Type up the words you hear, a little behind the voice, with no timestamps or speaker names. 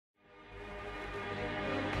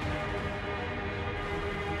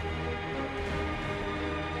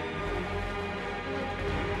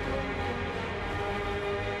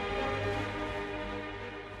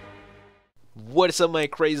What is up, my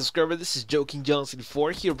crazy subscriber? This is Joking Johnson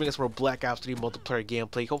 4 here, bringing us more Black Ops 3 multiplayer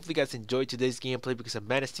gameplay. Hopefully, you guys enjoyed today's gameplay because I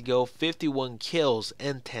managed to go 51 kills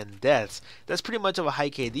and 10 deaths. That's pretty much of a high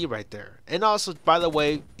KD right there. And also, by the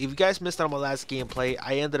way, if you guys missed out on my last gameplay,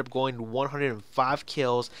 I ended up going 105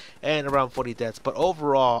 kills and around 40 deaths. But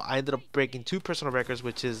overall, I ended up breaking 2 personal records,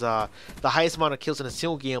 which is the highest amount of kills in a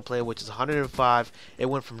single gameplay, which is 105. It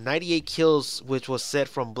went from 98 kills, which was set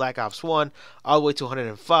from Black Ops 1, all the way to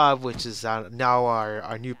 105, which is now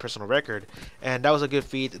our new personal record. And that was a good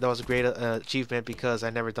feat. That was a great achievement because I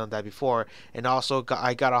never done that before. And also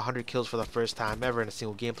I got 100 kills for the first time ever in a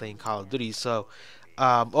single gameplay in Call of Duty. So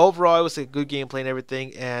overall, it was a good gameplay and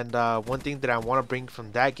everything. And one thing that I want to bring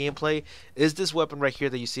from that gameplay is this weapon right here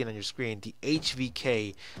that you see on your screen, the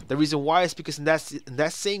HVK. The reason why is because in that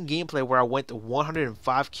same gameplay where I went to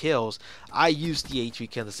 105 kills, I used the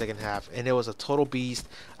HVK in the second half, and it was a total beast.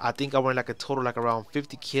 I think I went like a total like around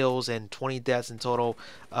 50 kills and 20 deaths in total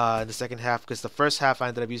in the second half, because the first half I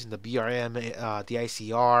ended up using the BRM, the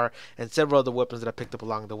ICR, and several other weapons that I picked up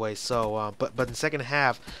along the way. So, but in the second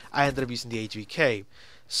half, I ended up using the HVK.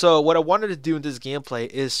 So what I wanted to do in this gameplay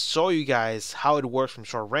is show you guys how it works from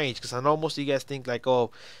short range, because I know most of you guys think like,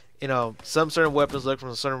 oh, you know, some certain weapons look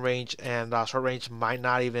from a certain range, and short range might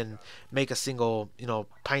not even make a single, you know,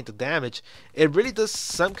 pint of damage. It really does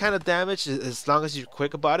some kind of damage as long as you're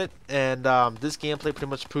quick about it. And this gameplay pretty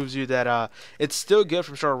much proves you that it's still good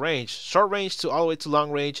from short range. Short range to all the way to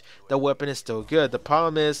long range, the weapon is still good. The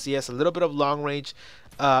problem is, yes, a little bit of long range.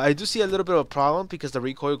 I do see a little bit of a problem because the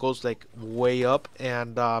recoil goes like way up,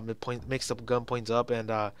 and it makes the gun points up,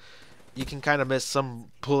 and you can kind of miss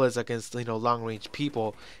some bullets against, you know, long range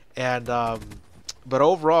people. And but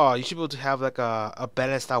overall, you should be able to have like a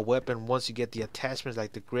balanced style weapon once you get the attachments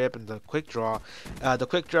like the grip and the quick draw. The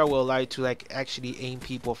quick draw will allow you to like actually aim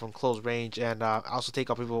people from close range, and also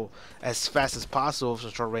take out people as fast as possible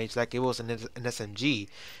from short range, like it was an SMG.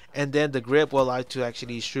 And then the grip will allow you to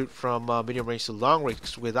actually shoot from medium range to long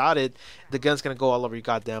range. Without it, the gun's gonna go all over your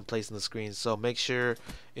goddamn place on the screen. So make sure,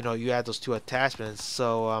 you know, you add those two attachments.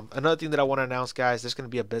 So another thing that I want to announce, guys, there's gonna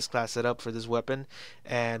be a best class setup for this weapon,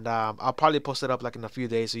 and I'll probably post it up like in a few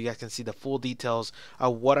days so you guys can see the full details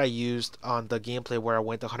of what I used on the gameplay where I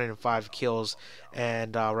went to 105 kills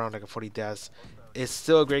and around like 40 deaths. It's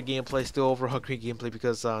still a great gameplay, still overall great gameplay,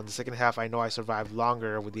 because in the second half I know I survived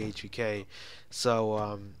longer with the HVK.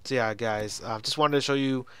 So yeah, guys, just wanted to show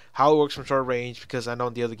you how it works from short range, because I know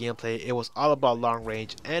in the other gameplay it was all about long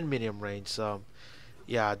range and medium range. So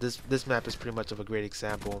yeah, this map is pretty much of a great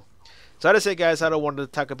example. So as I said, guys, I don't want to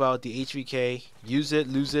talk about the HVK. Use it,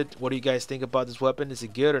 lose it. What do you guys think about this weapon? Is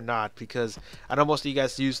it good or not? Because I know most of you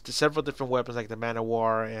guys use several different weapons like the Man of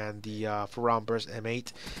War and the 4-round burst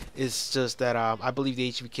M8. It's just that I believe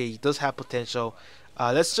the HVK does have potential.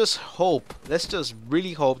 Let's just hope, let's just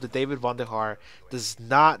really hope that David Von der Haar does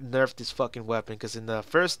not nerf this fucking weapon, because in the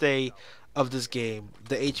first day of this game,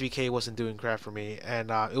 the HVK wasn't doing crap for me,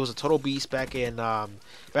 and it was a total beast back in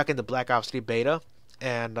the Black Ops 3 beta.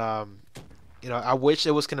 And you know, I wish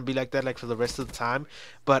it was gonna be like that like for the rest of the time,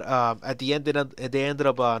 but at the end they ended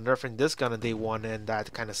up nerfing this gun on day one, and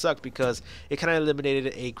that kind of sucked because it kind of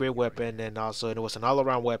eliminated a great weapon, and also it was an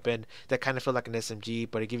all-around weapon that kind of felt like an SMG,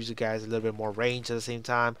 but it gives you guys a little bit more range at the same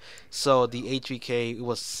time. So the HVK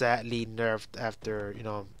was sadly nerfed after, you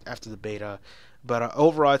know, after the beta. But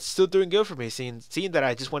overall, it's still doing good for me. Seeing that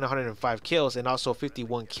I just went 105 kills and also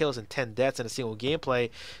 51 kills and 10 deaths in a single gameplay,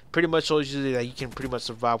 pretty much shows you that you can pretty much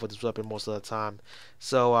survive with this weapon most of the time.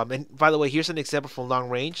 So, and by the way, here's an example from long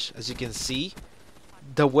range. As you can see,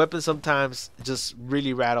 the weapon sometimes just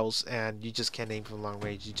really rattles, and you just can't aim from long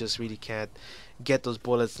range. You just really can't get those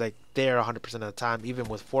bullets like there 100% of the time, even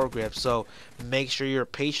with foregrip. So make sure you're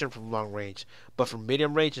patient from long range, but from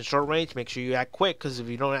medium range and short range, make sure you act quick, because if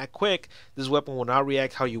you don't act quick, this weapon will not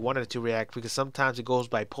react how you wanted it to react, because sometimes it goes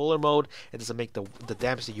bipolar mode. It doesn't make the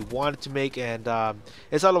damage that you want it to make, and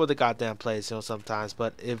it's all over the goddamn place, you know, sometimes.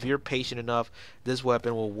 But if you're patient enough, this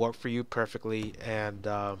weapon will work for you perfectly. And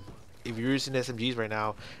if you're using SMGs right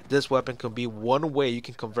now, this weapon can be one way you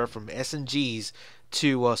can convert from SMGs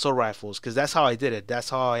to assault rifles, because that's how I did it. That's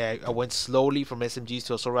how I went slowly from SMGs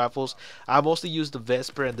to assault rifles. I mostly used the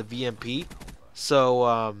Vesper and the VMP.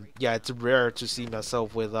 So yeah, it's rare to see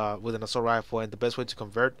myself with an assault rifle, and the best way to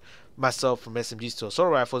convert myself from SMGs to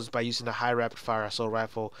assault rifles is by using a high rapid fire assault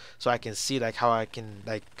rifle, so I can see like how I can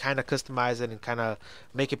like kind of customize it and kind of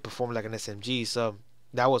make it perform like an SMG. So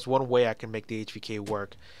that was one way I can make the HVK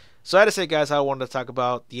work. So that is it, guys. I wanted to talk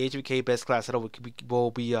about the HVK best class setup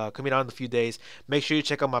will be coming out in a few days. Make sure you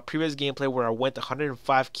check out my previous gameplay where I went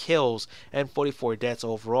 105 kills and 44 deaths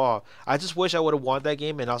overall. I just wish I would have won that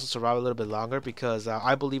game and also survived a little bit longer because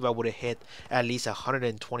I believe I would have hit at least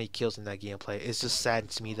 120 kills in that gameplay. It's just sad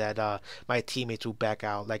to me that my teammates will back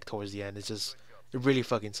out like towards the end. It really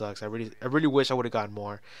fucking sucks. I really wish I would have gotten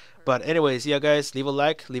more. But anyways, yeah, guys, leave a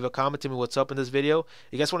like, leave a comment, tell me what's up in this video.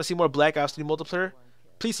 You guys want to see more Black Ops 3 multiplayer?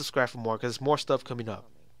 Please subscribe for more because there's more stuff coming up.